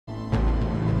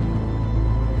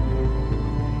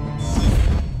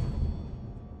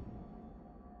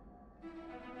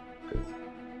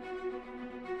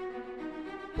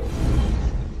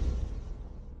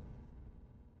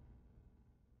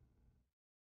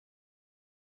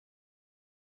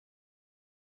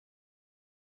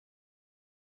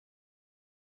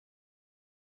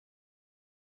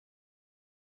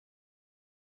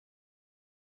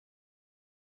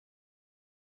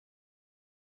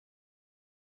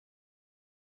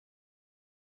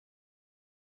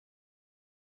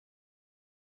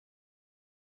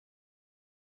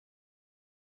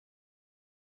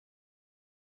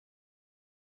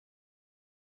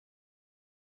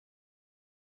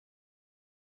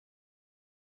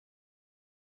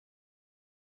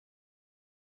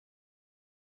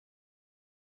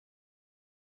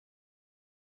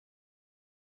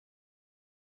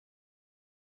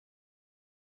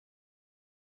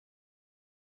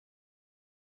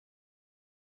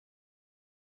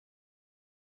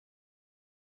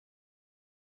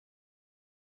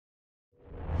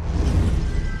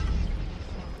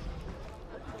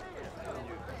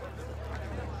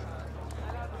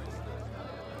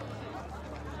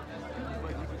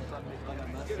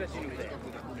vas-tu nous faire?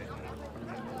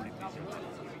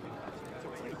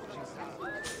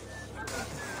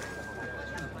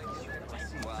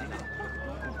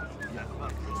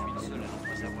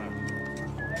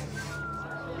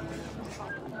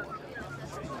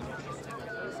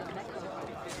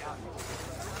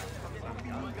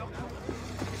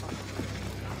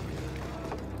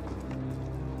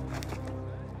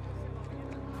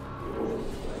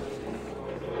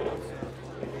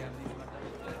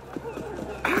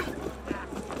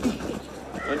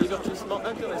 Un divertissement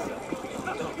intéressant.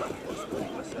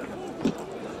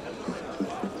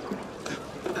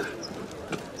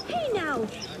 Hey now!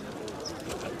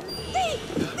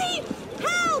 Thief!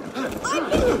 Help! I've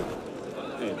been...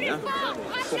 Eh bien,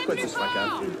 pourquoi tu seras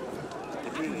calme?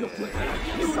 Nous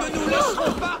ne nous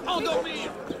laisserons pas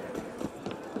endormir!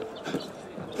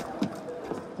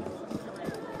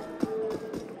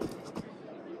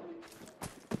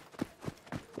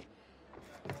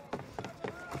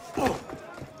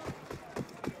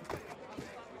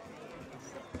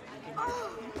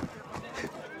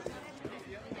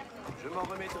 Je m'en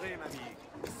remettrai, mamie.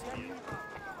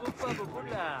 Oh, pas beaucoup de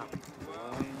larmes.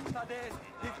 Hades,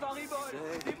 des fariboles,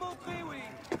 des montrées, oui.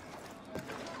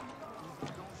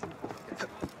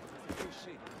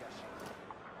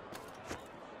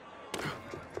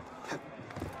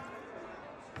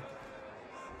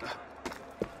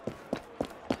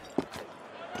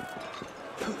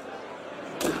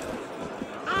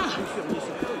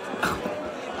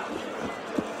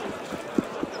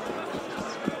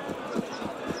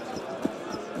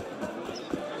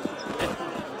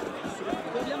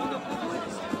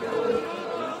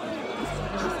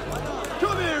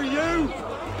 Come here, you!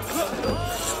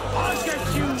 I'll get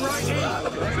you right in! I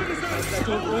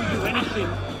don't owe you anything.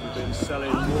 You've been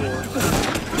selling more.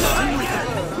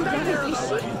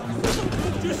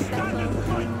 Just stand and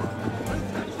fight!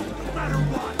 No matter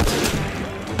what!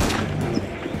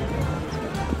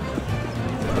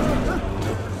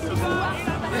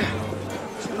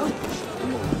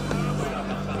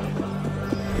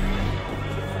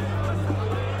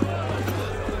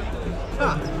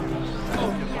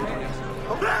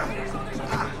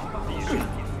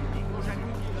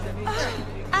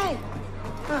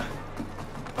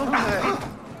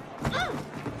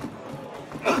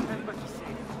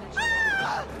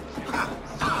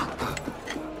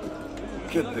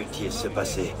 Que peut-il se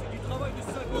passer?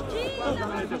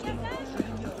 Encore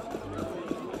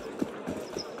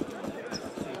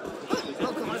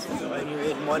un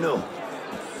nuée de moineaux.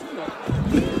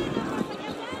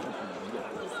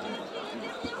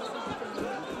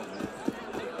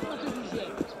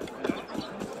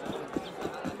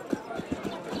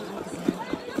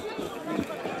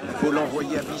 Il faut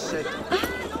l'envoyer à Bicêtre.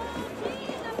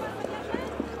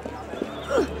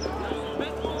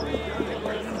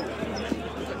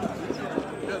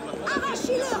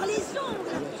 Arrachez-leur les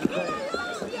ongles! Et la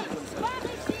lance par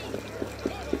ici!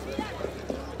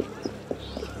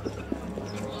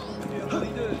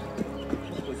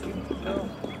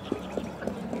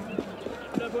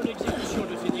 La bonne exécution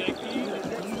de ces directives.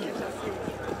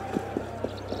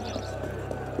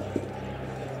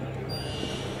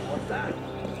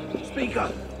 Speak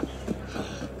up!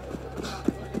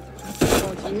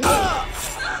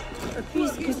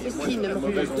 Puisque ceci ne me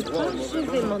regarde pas, je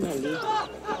vais m'en aller.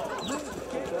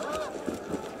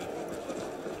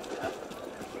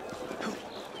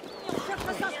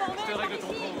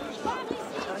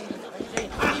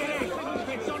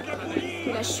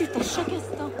 Que la chute à chaque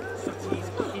instant.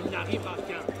 Il n'arrivera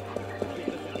qu'un.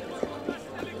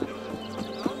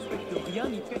 De rien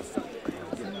ni personne.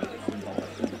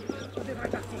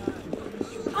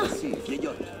 Merci,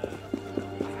 vieillotte.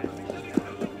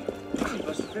 Il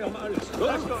va se faire mal.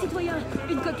 Citoyen,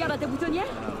 une cocarde à ta boutonnière?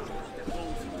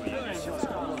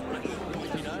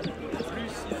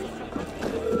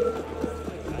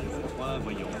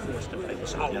 Voyons, first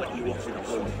offense, I'll let you off in a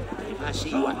hole. If I see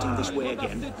you acting this way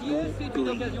again, you'll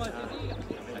bleed.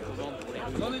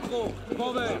 J'en ai trop,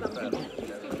 prends verre.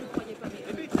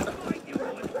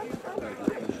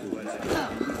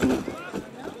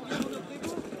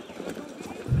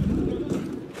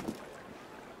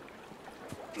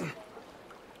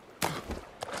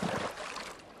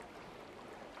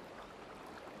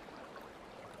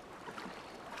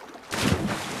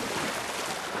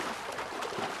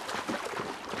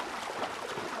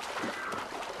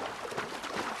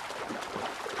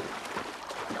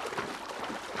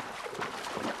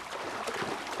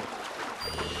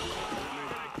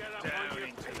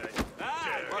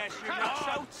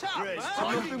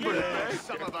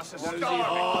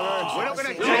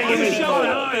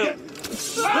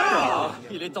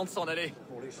 Il est temps de s'en aller.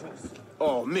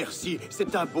 Oh, merci.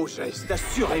 C'est un beau geste,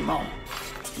 assurément.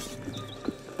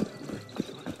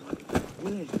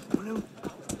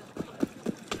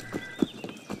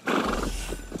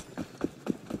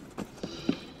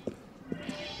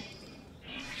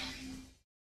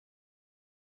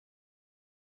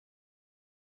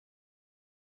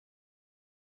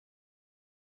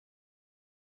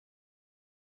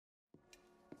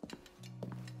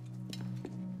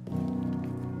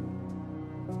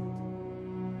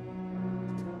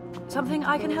 Something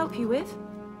I can help you with?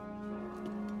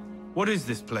 What is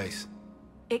this place?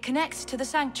 It connects to the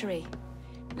sanctuary.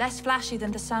 Less flashy than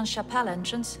the Sainte-Chapelle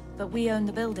entrance, but we own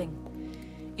the building.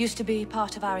 Used to be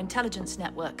part of our intelligence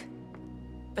network.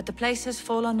 But the place has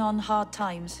fallen on hard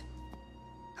times.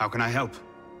 How can I help?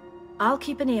 I'll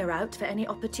keep an ear out for any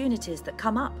opportunities that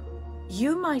come up.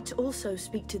 You might also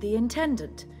speak to the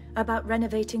Intendant about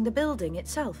renovating the building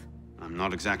itself. I'm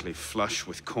not exactly flush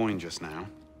with coin just now.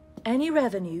 Any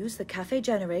revenues the cafe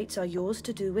generates are yours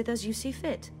to do with as you see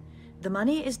fit. The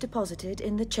money is deposited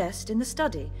in the chest in the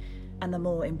study, and the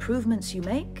more improvements you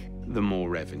make... The more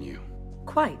revenue.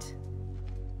 Quite.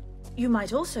 You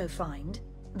might also find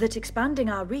that expanding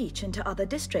our reach into other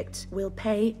districts will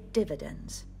pay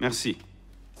dividends. Merci.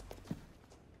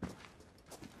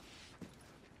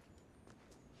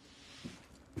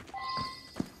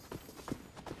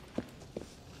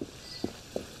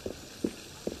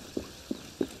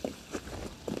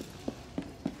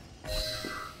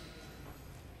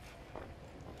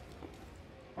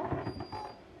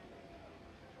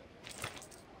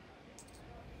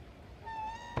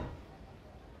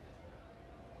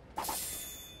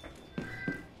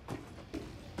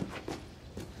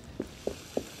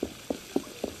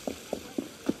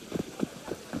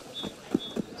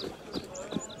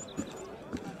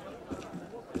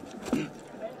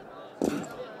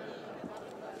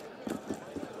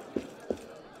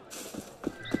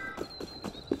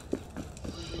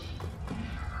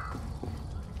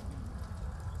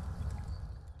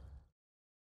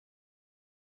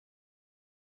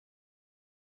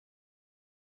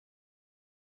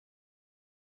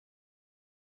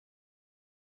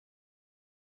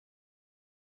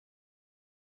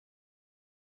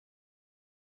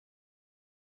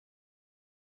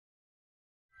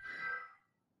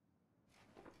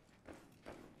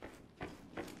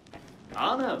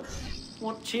 Arno,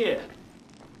 what cheer?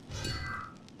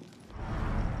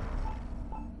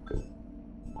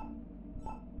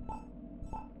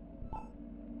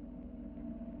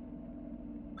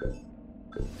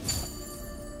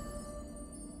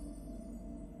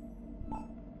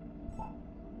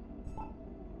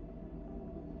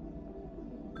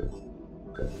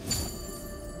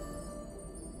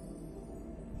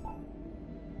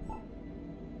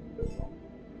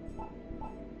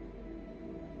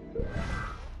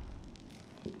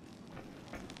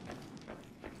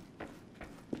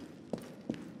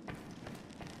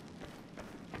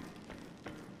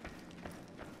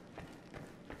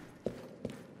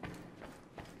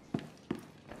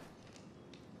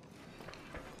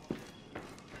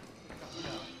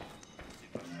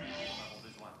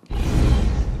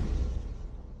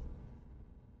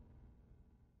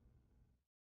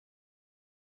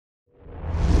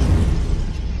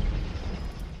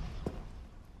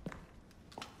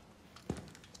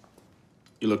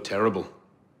 You look terrible.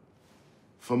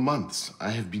 For months, I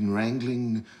have been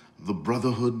wrangling the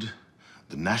Brotherhood,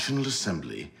 the National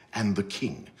Assembly, and the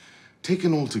King.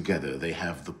 Taken all together, they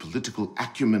have the political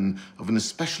acumen of an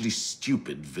especially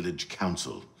stupid village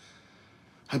council.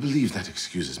 I believe that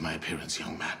excuses my appearance,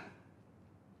 young man.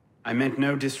 I meant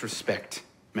no disrespect,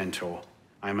 Mentor.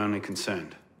 I'm only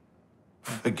concerned.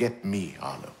 Forget me,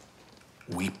 Arno.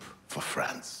 Weep for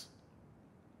France.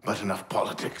 But enough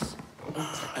politics.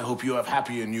 I hope you have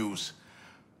happier news.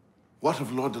 What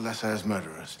of Lord de la Salle's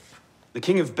murderers? The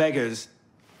King of Beggars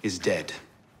is dead.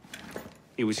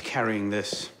 He was carrying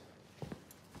this.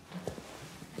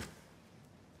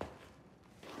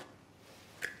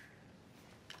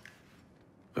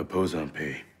 Repose en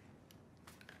paix.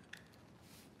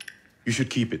 You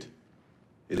should keep it.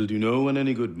 It'll do no one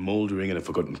any good moldering in a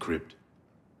forgotten crypt.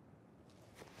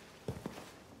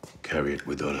 Carry it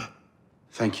with honor.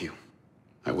 Thank you.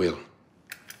 I will.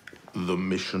 The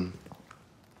mission?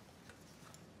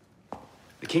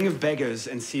 The King of Beggars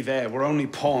and Siver were only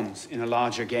pawns in a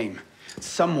larger game.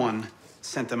 Someone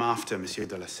sent them after Monsieur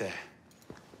de la Salle.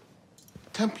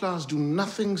 Templars do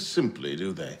nothing simply,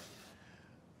 do they?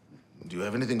 Do you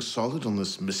have anything solid on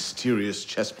this mysterious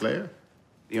chess player?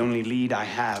 The only lead I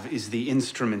have is the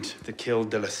instrument that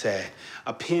killed de la Salle.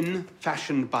 A pin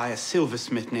fashioned by a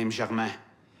silversmith named Germain.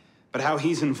 But how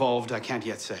he's involved, I can't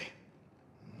yet say.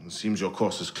 It seems your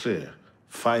course is clear.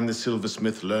 Find the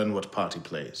silversmith, learn what part he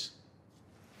plays.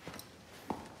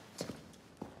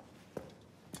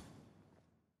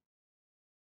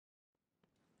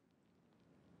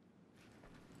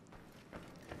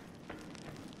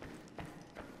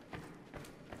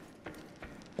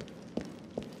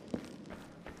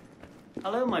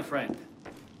 Hello, my friend.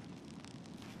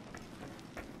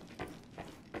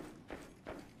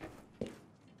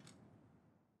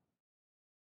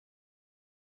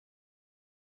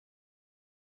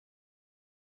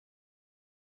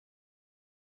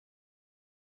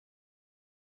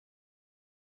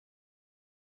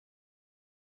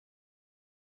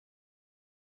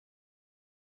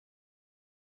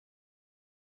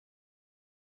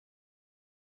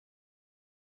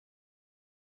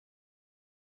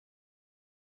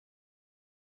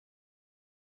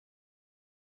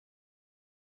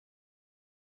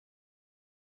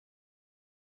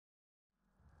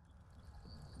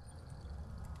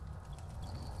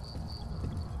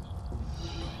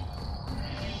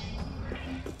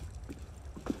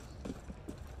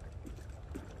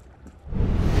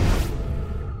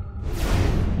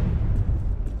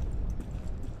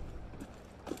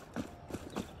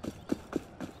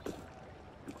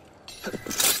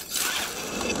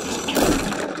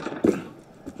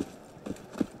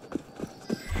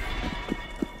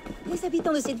 Les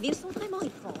habitants de cette ville sont vraiment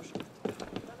étranges.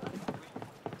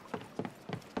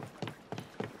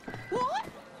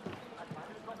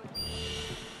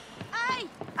 Aïe!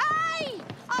 Aïe!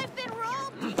 I've been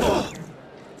robbed!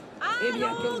 Eh bien,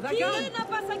 quelle Qui vagabonde! n'a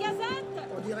pas sa gazette?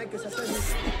 On dirait que ça Vous s'agit. aurez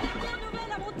la dernière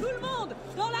nouvelle avant tout le monde!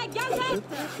 Dans la gazette!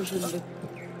 Que je ne l'ai.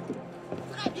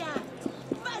 Très bien!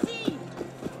 Vas-y!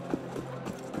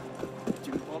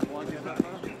 Tu me prends pour un vieux lapin?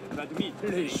 Va demi.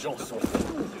 Les gens sont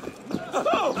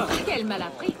Quel mal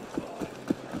appris.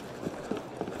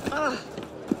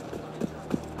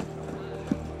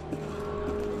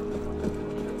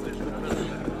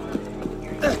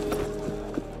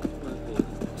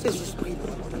 ces esprits.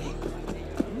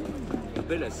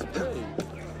 Bel aspect.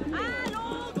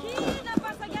 Allons! Qui n'a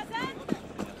pas sa gazette?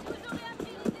 Vous aurez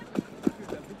appris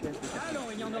les Allons,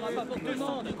 il n'y en aura pas pour tout le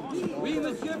monde. Oui,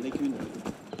 monsieur. J'en ai qu'une.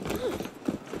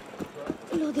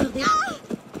 L'odeur des...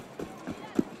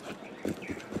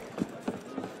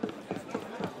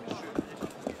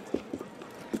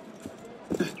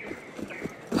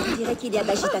 On dirait qu'il y a de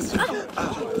l'agitation.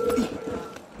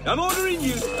 I'm ordering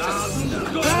you.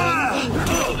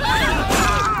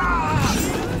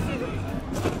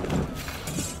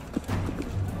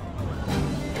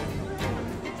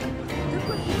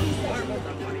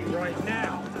 Right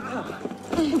now.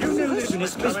 You knew this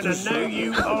was coming, and now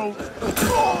you owe.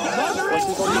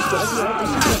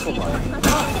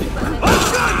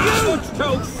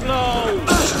 Go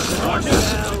slow.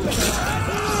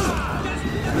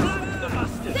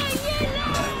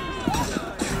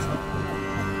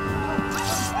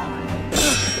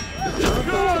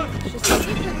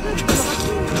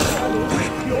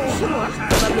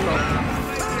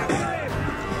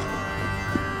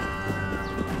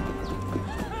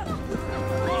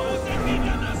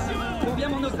 Combien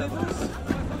m'en offrez-vous?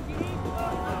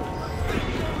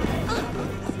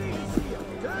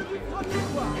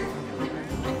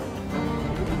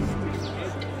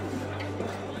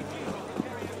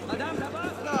 Madame,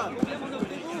 là-bas, combien m'en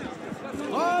offrez-vous?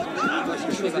 Parce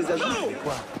que je vais les ajouter,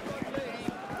 quoi.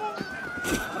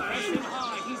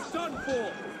 He's done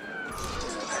for.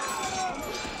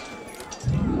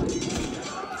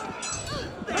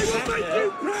 I will make you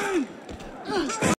pay!